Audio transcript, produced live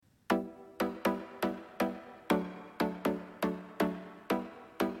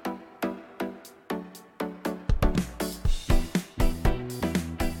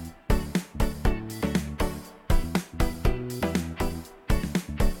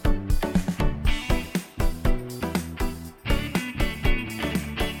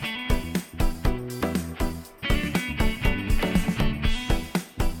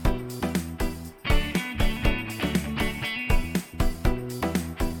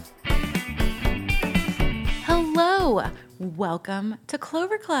Hello, welcome to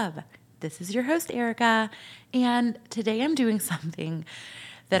Clover Club. This is your host, Erica, and today I'm doing something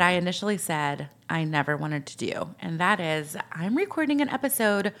that I initially said I never wanted to do, and that is I'm recording an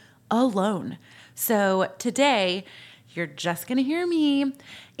episode alone. So today, you're just going to hear me,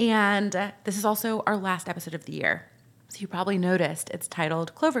 and this is also our last episode of the year. So you probably noticed it's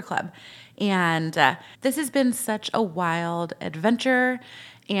titled Clover Club, and this has been such a wild adventure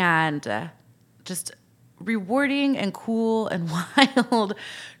and just rewarding and cool and wild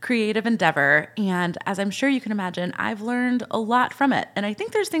creative endeavor. And as I'm sure you can imagine, I've learned a lot from it. And I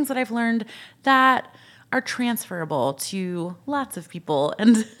think there's things that I've learned that are transferable to lots of people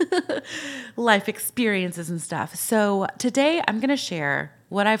and life experiences and stuff. So today I'm going to share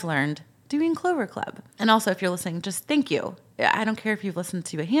what I've learned doing Clover Club. And also, if you're listening, just thank you. I don't care if you've listened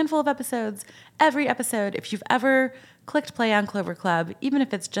to a handful of episodes, every episode, if you've ever clicked play on Clover Club, even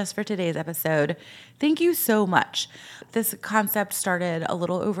if it's just for today's episode, thank you so much. This concept started a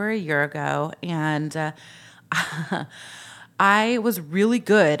little over a year ago, and I was really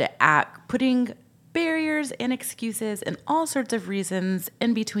good at putting barriers and excuses and all sorts of reasons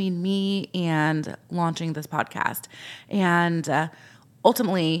in between me and launching this podcast. And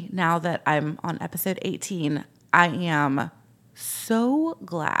ultimately, now that I'm on episode 18, I am so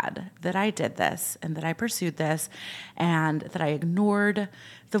glad that I did this and that I pursued this and that I ignored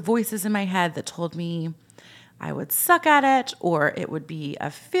the voices in my head that told me I would suck at it or it would be a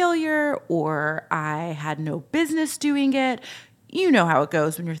failure or I had no business doing it. You know how it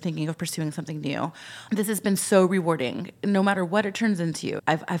goes when you're thinking of pursuing something new. This has been so rewarding, no matter what it turns into.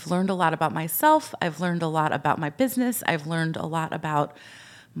 I've learned a lot about myself. I've learned a lot about my business. I've learned a lot about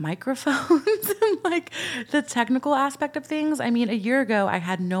microphones and like the technical aspect of things. I mean, a year ago, I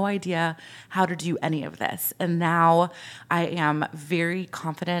had no idea how to do any of this. And now I am very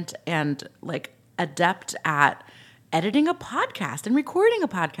confident and like adept at editing a podcast and recording a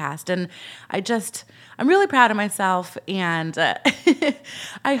podcast. And I'm really proud of myself. And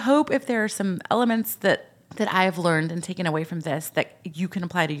I hope if there are some elements that I've learned and taken away from this that you can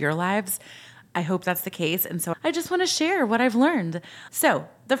apply to your lives, I hope that's the case. And so I just want to share what I've learned. So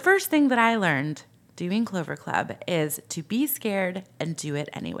the first thing that I learned doing Clover Club is to be scared and do it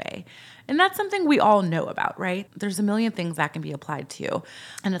anyway. And that's something we all know about, right? There's a million things that can be applied to.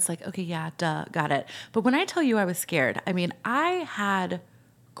 And it's like, okay, yeah, duh, got it. But when I tell you I was scared, I mean, I had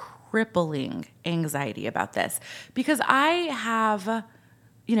crippling anxiety about this because I've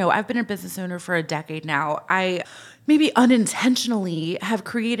been a business owner for a decade now. I maybe unintentionally have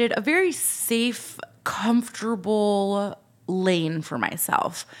created a very safe, comfortable lane for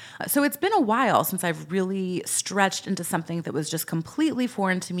myself. So it's been a while since I've really stretched into something that was just completely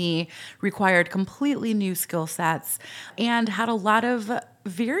foreign to me, required completely new skill sets, and had a lot of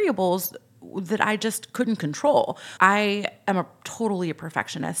variables that I just couldn't control. I am totally a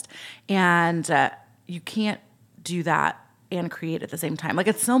perfectionist, and you can't do that and create at the same time. Like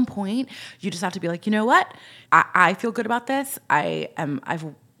at some point, you just have to be like, you know what? I feel good about this. I've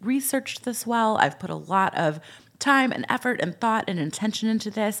researched this well. I've put a lot of time and effort and thought and intention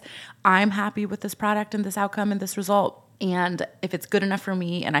into this. I'm happy with this product and this outcome and this result. And if it's good enough for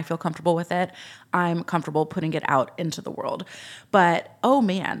me and I feel comfortable with it, I'm comfortable putting it out into the world. But oh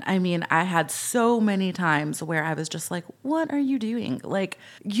man, I mean, I had so many times where I was just like, what are you doing? Like,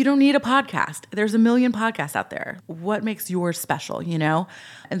 you don't need a podcast. There's a million podcasts out there. What makes yours special, you know?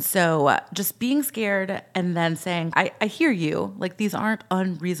 And so just being scared and then saying, I hear you. Like, these aren't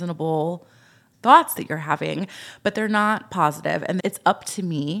unreasonable thoughts that you're having, but they're not positive. And it's up to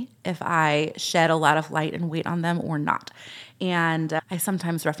me if I shed a lot of light and weight on them or not. And I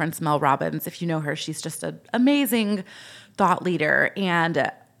sometimes reference Mel Robbins. If you know her, she's just an amazing thought leader.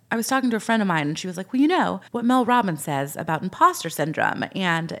 And I was talking to a friend of mine and she was like, well, you know what Mel Robbins says about imposter syndrome.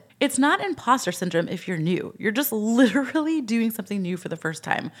 And it's not imposter syndrome if you're new. You're just literally doing something new for the first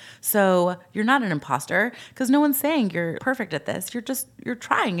time. So you're not an imposter because no one's saying you're perfect at this. You're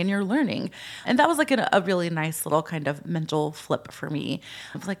trying and you're learning. And that was like a really nice little kind of mental flip for me.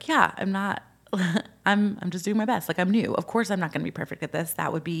 I was like, yeah, I'm not I'm just doing my best. Like, I'm new. Of course, I'm not going to be perfect at this.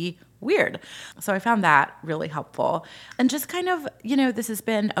 That would be weird. So I found that really helpful. And just kind of, this has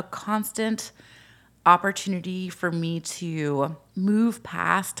been a constant opportunity for me to move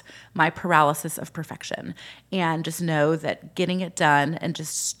past my paralysis of perfection and just know that getting it done and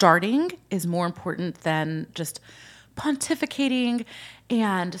just starting is more important than just pontificating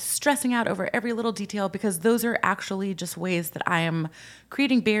and stressing out over every little detail, because those are actually just ways that I am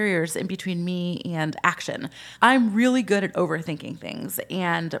creating barriers in between me and action. I'm really good at overthinking things,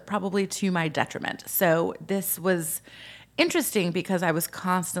 and probably to my detriment. So this was interesting because I was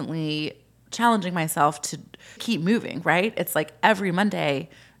constantly challenging myself to keep moving, right? It's like every Monday,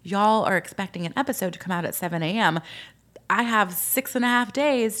 y'all are expecting an episode to come out at 7 a.m. I have 6.5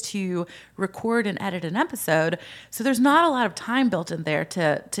 days to record and edit an episode. So there's not a lot of time built in there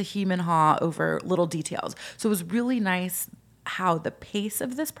to hem and haw over little details. So it was really nice how the pace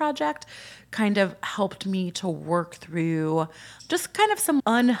of this project kind of helped me to work through just kind of some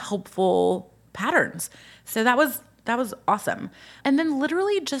unhelpful patterns. So that was awesome. And then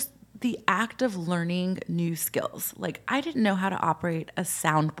literally just the act of learning new skills. Like, I didn't know how to operate a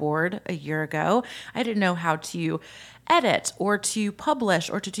soundboard a year ago. I didn't know how to edit or to publish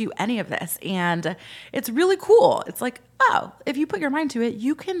or to do any of this. And it's really cool. It's like, oh, if you put your mind to it,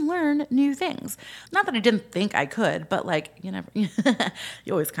 you can learn new things. Not that I didn't think I could, but like, you never, you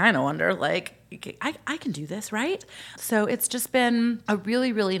always kind of wonder, like, I can do this, right? So it's just been a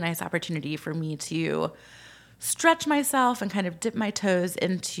really, really nice opportunity for me to stretch myself and kind of dip my toes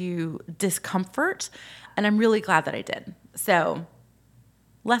into discomfort. And I'm really glad that I did. So,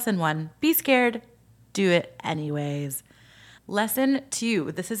 lesson 1, be scared, do it anyways. Lesson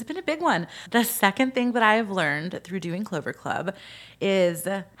 2, this has been a big one. The second thing that I have learned through doing Clover Club is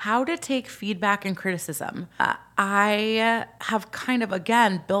how to take feedback and criticism. I have kind of,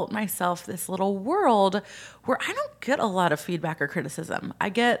 again, built myself this little world where I don't get a lot of feedback or criticism. I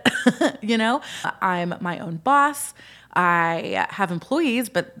get, I'm my own boss. I have employees,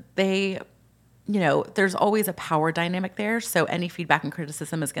 but they there's always a power dynamic there. So any feedback and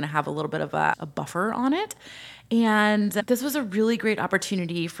criticism is going to have a little bit of a buffer on it. And this was a really great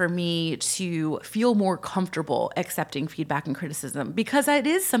opportunity for me to feel more comfortable accepting feedback and criticism, because it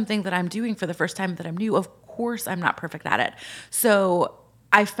is something that I'm doing for the first time that I'm new. Of course, I'm not perfect at it. So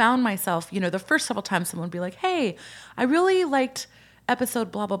I found myself, the first several times someone would be like, hey, I really liked episode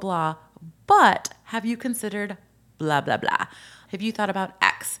blah, blah, blah, but have you considered blah, blah, blah? Have you thought about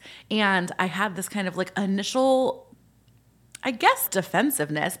X? And I had this kind of like initial, I guess,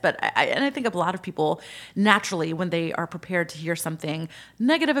 defensiveness, but I think a lot of people naturally, when they are prepared to hear something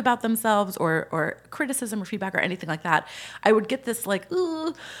negative about themselves or criticism or feedback or anything like that, I would get this like,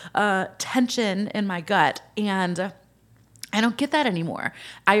 tension in my gut. And I don't get that anymore.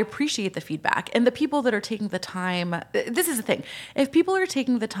 I appreciate the feedback. And the people that are taking the time, this is the thing. If people are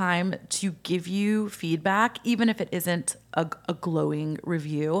taking the time to give you feedback, even if it isn't a glowing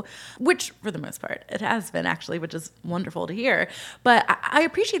review, which for the most part it has been actually, which is wonderful to hear. But I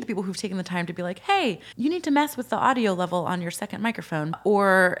appreciate the people who've taken the time to be like, hey, you need to mess with the audio level on your second microphone,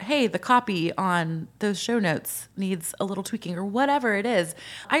 or hey, the copy on those show notes needs a little tweaking, or whatever it is.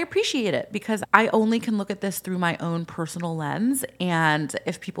 I appreciate it because I only can look at this through my own personal lens. And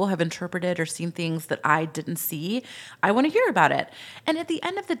if people have interpreted or seen things that I didn't see, I want to hear about it. And at the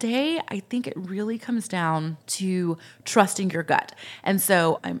end of the day, I think it really comes down to trusting your gut. And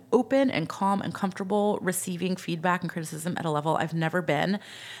so I'm open and calm and comfortable receiving feedback and criticism at a level I've never been.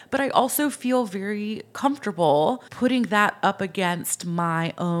 But I also feel very comfortable putting that up against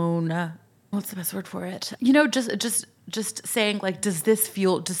my own, what's the best word for it? Just saying, like, does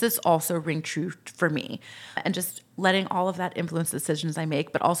this also ring true for me? And just letting all of that influence the decisions I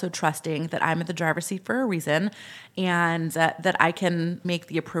make, but also trusting that I'm at the driver's seat for a reason, and that I can make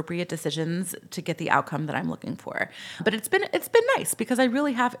the appropriate decisions to get the outcome that I'm looking for. But it's been nice because I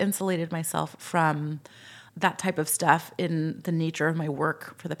really have insulated myself from that type of stuff in the nature of my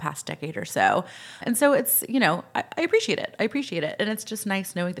work for the past decade or so. And so it's, I appreciate it. I appreciate it. And it's just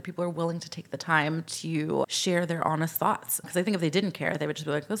nice knowing that people are willing to take the time to share their honest thoughts. Because I think if they didn't care, they would just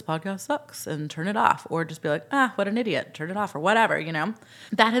be like, this podcast sucks and turn it off. Or just be like, what an idiot, turn it off, or whatever,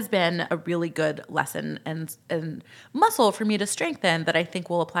 That has been a really good lesson and muscle for me to strengthen that I think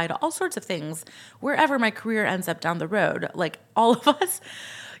will apply to all sorts of things wherever my career ends up down the road. Like all of us,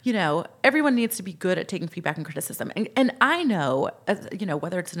 everyone needs to be good at taking feedback and criticism. And I know,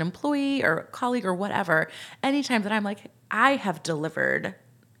 whether it's an employee or a colleague or whatever, anytime that I'm like, I have delivered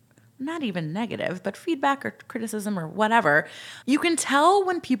not even negative, but feedback or criticism or whatever, you can tell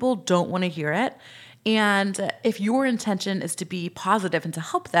when people don't want to hear it. And if your intention is to be positive and to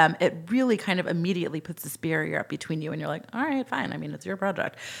help them, it really kind of immediately puts this barrier up between you. And you're like, all right, fine. I mean, it's your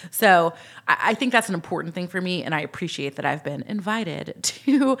project. So I think that's an important thing for me. And I appreciate that I've been invited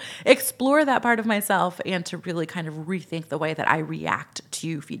to explore that part of myself and to really kind of rethink the way that I react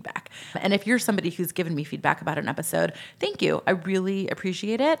to feedback. And if you're somebody who's given me feedback about an episode, thank you. I really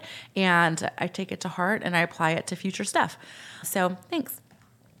appreciate it. And I take it to heart and I apply it to future stuff. So thanks.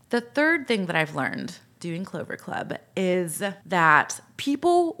 The third thing that I've learned doing Clover Club is that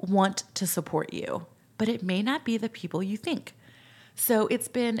people want to support you, but it may not be the people you think. So it's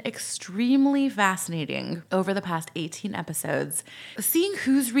been extremely fascinating over the past 18 episodes, seeing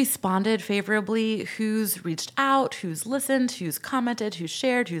who's responded favorably, who's reached out, who's listened, who's commented, who's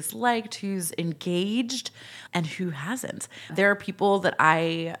shared, who's liked, who's engaged, and who hasn't. There are people that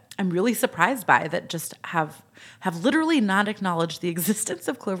I'm really surprised by that just have literally not acknowledged the existence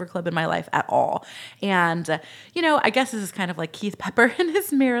of Clover Club in my life at all. And, I guess this is kind of like Keith Pepper and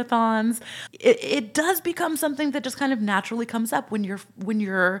his marathons. It does become something that just kind of naturally comes up when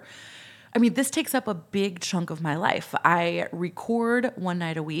you're this takes up a big chunk of my life. I record one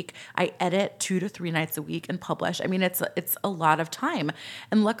night a week. I edit 2 to 3 nights a week and publish. It's a lot of time.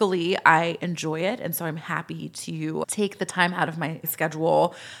 And luckily, I enjoy it. And so I'm happy to take the time out of my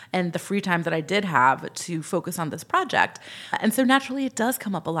schedule and the free time that I did have to focus on this project. And so naturally, it does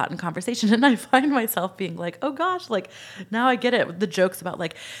come up a lot in conversation. And I find myself being like, oh gosh, like now I get it. The jokes about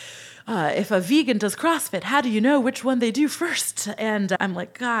like, if a vegan does CrossFit, how do you know which one they do first? And I'm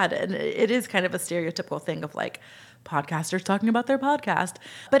like, God, and it is kind of a stereotypical thing of like podcasters talking about their podcast.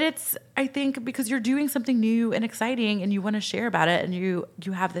 But it's, I think, because you're doing something new and exciting and you want to share about it and you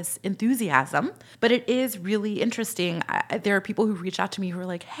have this enthusiasm. But it is really interesting. There are people who reach out to me who are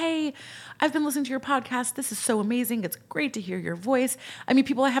like, hey, I've been listening to your podcast. This is so amazing. It's great to hear your voice.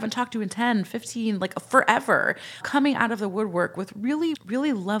 People I haven't talked to in 10, 15, like forever, coming out of the woodwork with really,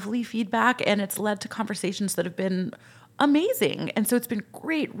 really lovely feedback. And it's led to conversations that have been amazing. And so it's been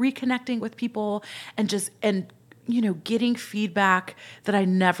great reconnecting with people and getting feedback that I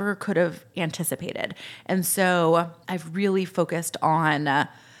never could have anticipated. And so I've really focused on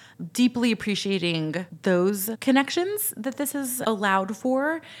deeply appreciating those connections that this has allowed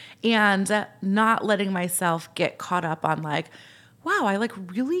for and not letting myself get caught up on like, wow, I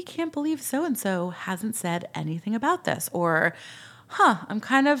really can't believe so-and-so hasn't said anything about this, or I'm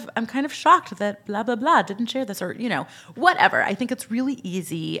kind of shocked that blah, blah, blah didn't share this, or, whatever. I think it's really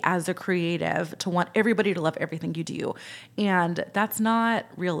easy as a creative to want everybody to love everything you do. And that's not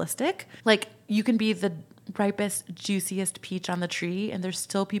realistic. Like, you can be the ripest, juiciest peach on the tree, and there's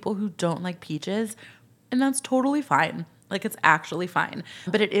still people who don't like peaches, and that's totally fine. Like, it's actually fine.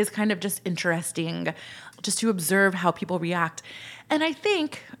 But it is kind of just interesting just to observe how people react. And I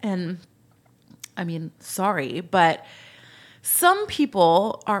think, sorry, but some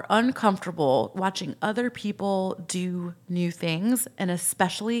people are uncomfortable watching other people do new things, and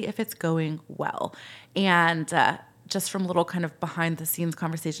especially if it's going well. And just from little kind of behind the scenes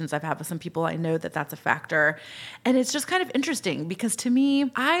conversations I've had with some people, I know that that's a factor. And it's just kind of interesting because to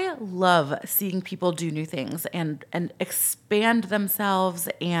me, I love seeing people do new things and expand themselves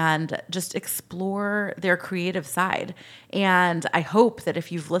and just explore their creative side. And I hope that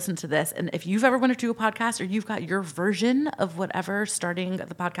if you've listened to this and if you've ever wanted to do a podcast or you've got your version of whatever starting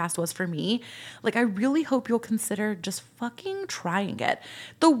the podcast was for me, like, I really hope you'll consider just fucking trying it.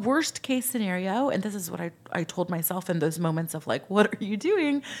 The worst case scenario, and this is what I told myself in those moments of like, what are you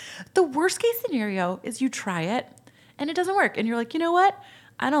doing? The worst case scenario is you try it and it doesn't work. And you're like, you know what?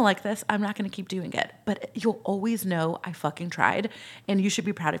 I don't like this. I'm not going to keep doing it. But you'll always know I fucking tried, and you should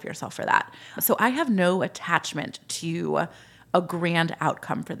be proud of yourself for that. So I have no attachment to a grand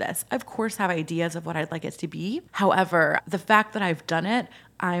outcome for this. I, of course, have ideas of what I'd like it to be. However, the fact that I've done it,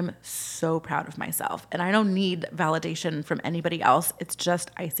 I'm so proud of myself. And I don't need validation from anybody else. It's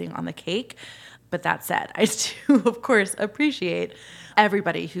just icing on the cake. But that said, I do, of course, appreciate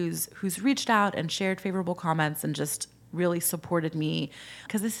everybody who's reached out and shared favorable comments and just really supported me,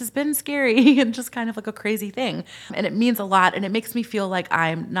 because this has been scary and just kind of like a crazy thing. And it means a lot. And it makes me feel like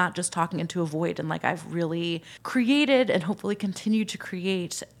I'm not just talking into a void, and like I've really created and hopefully continue to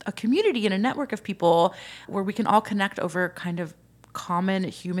create a community and a network of people where we can all connect over kind of common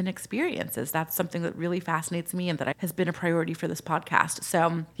human experiences. That's something that really fascinates me and that has been a priority for this podcast.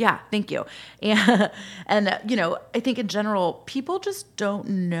 So yeah, thank you. And I think in general, people just don't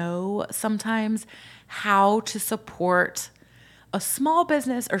know sometimes how to support a small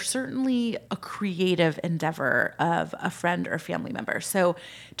business or certainly a creative endeavor of a friend or family member. So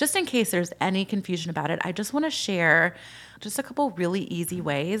just in case there's any confusion about it, I just want to share just a couple really easy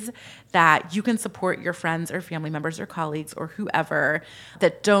ways that you can support your friends or family members or colleagues or whoever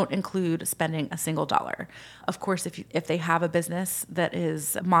that don't include spending a single dollar. Of course, if they have a business that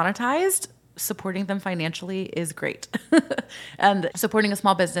is monetized, supporting them financially is great. And supporting a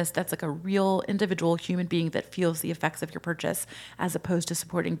small business that's like a real individual human being that feels the effects of your purchase, as opposed to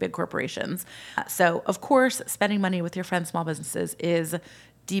supporting big corporations. So of course, spending money with your friends' small businesses is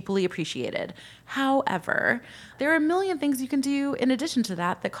deeply appreciated. However, there are a million things you can do in addition to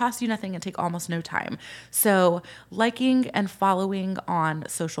that cost you nothing and take almost no time. So liking and following on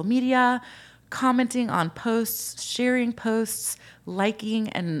social media, commenting on posts, sharing posts, liking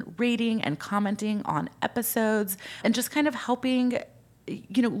and rating and commenting on episodes, and just kind of helping.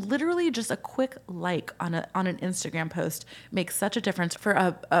 Literally just a quick like on an Instagram post makes such a difference for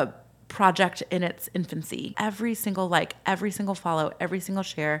a project in its infancy. Every single like, every single follow, every single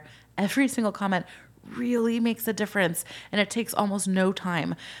share, every single comment really makes a difference, and it takes almost no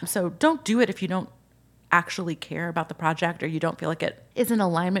time. So don't do it if you don't actually care about the project or you don't feel like it is in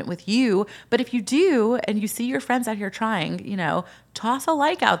alignment with you. But if you do and you see your friends out here trying, toss a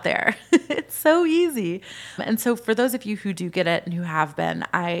like out there. It's so easy. And so for those of you who do get it and who have been,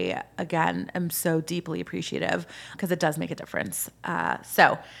 I, again, am so deeply appreciative because it does make a difference.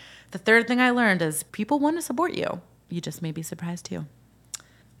 So the third thing I learned is people want to support you. You just may be surprised too.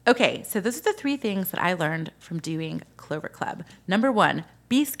 Okay, so those are the 3 things that I learned from doing Clover Club. Number 1,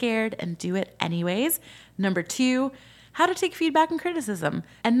 be scared and do it anyways. Number 2, how to take feedback and criticism.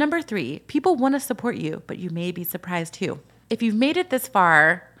 And number 3, people want to support you, but you may be surprised too. If you've made it this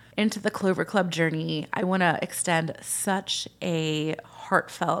far into the Clover Club journey, I want to extend such a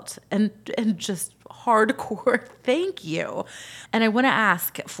heartfelt and just hardcore thank you. And I want to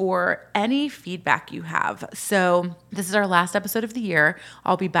ask for any feedback you have. So this is our last episode of the year.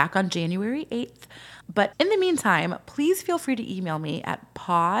 I'll be back on January 8th. But in the meantime, please feel free to email me at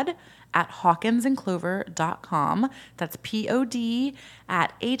pod@hawkinsandclover.com. That's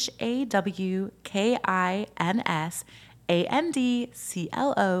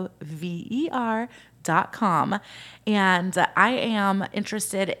pod@hawkinsandclover.com. And I am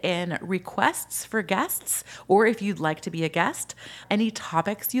interested in requests for guests, or if you'd like to be a guest, any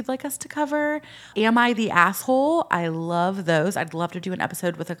topics you'd like us to cover. Am I the asshole? I love those. I'd love to do an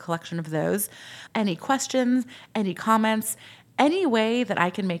episode with a collection of those. Any questions, any comments, any way that I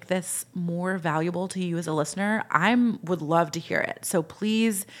can make this more valuable to you as a listener, I would love to hear it. So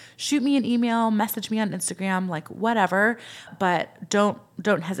please shoot me an email, message me on Instagram, like whatever, but don't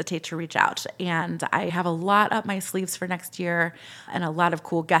hesitate to reach out. And I have a lot up my sleeves for next year and a lot of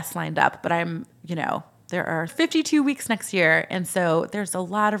cool guests lined up, but there are 52 weeks next year, and so there's a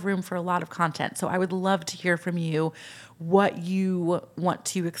lot of room for a lot of content. So I would love to hear from you what you want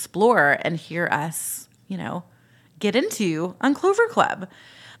to explore and hear us, get into on Clover Club.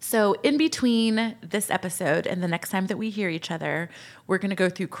 So in between this episode and the next time that we hear each other, we're going to go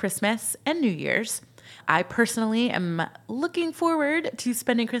through Christmas and New Year's. I personally am looking forward to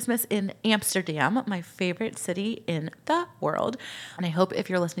spending Christmas in Amsterdam, my favorite city in the world. And I hope if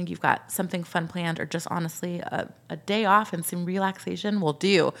you're listening, you've got something fun planned or just honestly a day off and some relaxation will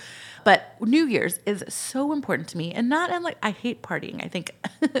do. But New Year's is so important to me, and not in I hate partying. I think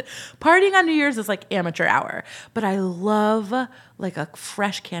partying on New Year's is like amateur hour, but I love like a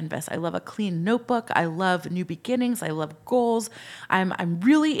fresh canvas. I love a clean notebook. I love new beginnings. I love goals. I'm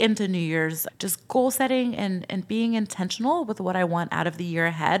really into New Year's, just goal setting and being intentional with what I want out of the year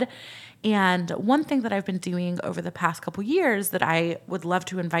ahead. And one thing that I've been doing over the past couple years that I would love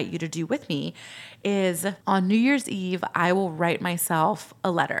to invite you to do with me is on New Year's Eve, I will write myself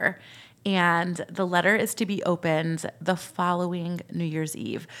a letter. And the letter is to be opened the following New Year's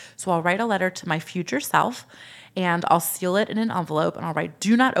Eve. So I'll write a letter to my future self, and I'll seal it in an envelope, and I'll write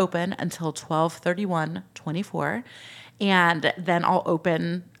 "do not open" until 12/31/24. And then I'll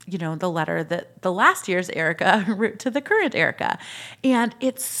open, the letter that the last year's Erica wrote to the current Erica. And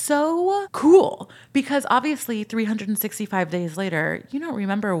it's so cool because obviously 365 days later, you don't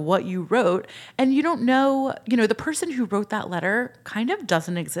remember what you wrote, and you don't know, the person who wrote that letter kind of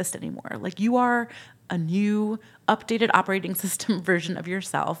doesn't exist anymore. Like, you are a new updated operating system version of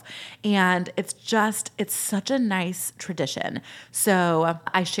yourself. And it's such a nice tradition. So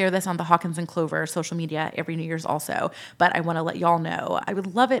I share this on the Hawkins and Clover social media every New Year's also, but I want to let y'all know, I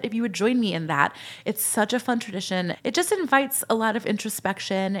would love it if you would join me in that. It's such a fun tradition. It just invites a lot of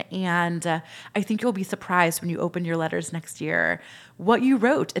introspection. And I think you'll be surprised when you open your letters next year what you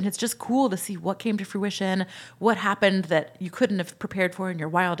wrote. And it's just cool to see what came to fruition, what happened that you couldn't have prepared for in your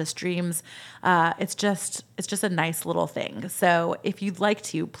wildest dreams. It's just a nice little thing. So if you'd like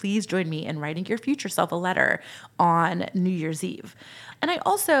to, please join me in writing your future self a letter on New Year's Eve. And I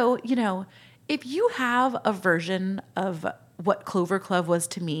also, if you have a version of what Clover Club was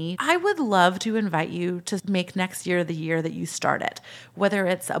to me, I would love to invite you to make next year the year that you start it. Whether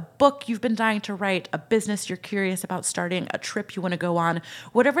it's a book you've been dying to write, a business you're curious about starting, a trip you want to go on,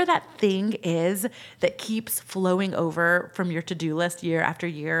 whatever that thing is that keeps flowing over from your to-do list year after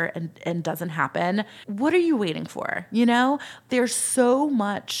year and doesn't happen, what are you waiting for? There's so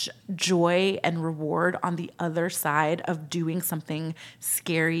much joy and reward on the other side of doing something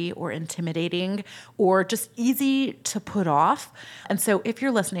scary or intimidating or just easy to put off off. And so if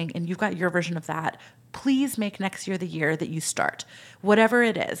you're listening and you've got your version of that, please make next year the year that you start. Whatever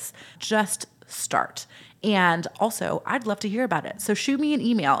it is, just start. And also, I'd love to hear about it. So shoot me an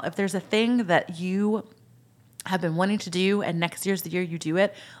email if there's a thing that you have been wanting to do and next year's the year you do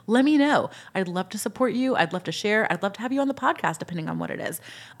it. Let me know. I'd love to support you. I'd love to share. I'd love to have you on the podcast, depending on what it is.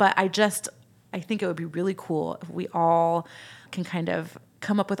 But I think it would be really cool if we all can kind of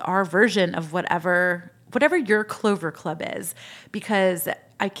come up with our version of whatever your Clover Club is, because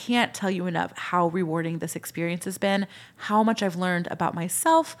I can't tell you enough how rewarding this experience has been, how much I've learned about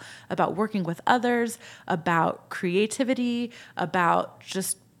myself, about working with others, about creativity, about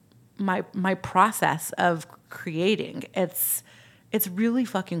just my process of creating. It's really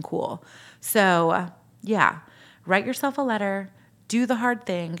fucking cool. So yeah, write yourself a letter, do the hard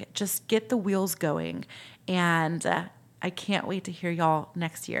thing, just get the wheels going. And I can't wait to hear y'all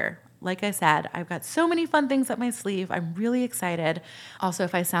next year. Like I said, I've got so many fun things up my sleeve. I'm really excited. Also,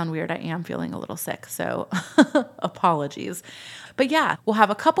 if I sound weird, I am feeling a little sick, so apologies. But yeah, we'll have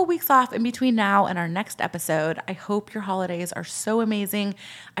a couple weeks off in between now and our next episode. I hope your holidays are so amazing.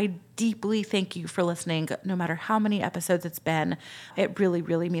 I deeply thank you for listening, no matter how many episodes it's been. It really,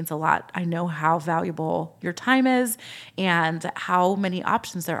 really means a lot. I know how valuable your time is and how many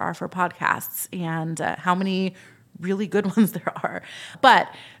options there are for podcasts and how many really good ones there are.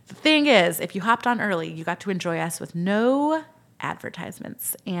 But the thing is, if you hopped on early, you got to enjoy us with no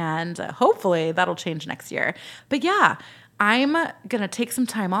advertisements. And hopefully that'll change next year. But yeah, I'm going to take some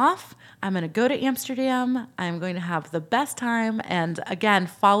time off. I'm going to go to Amsterdam. I'm going to have the best time. And again,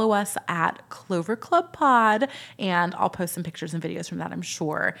 follow us at Clover Club Pod, and I'll post some pictures and videos from that, I'm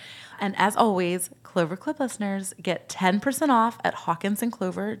sure. And as always, Clover Club listeners get 10% off at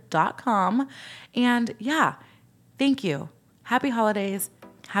hawkinsandclover.com. And yeah, thank you. Happy holidays.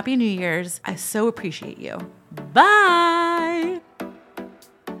 Happy New Year's. I so appreciate you. Bye.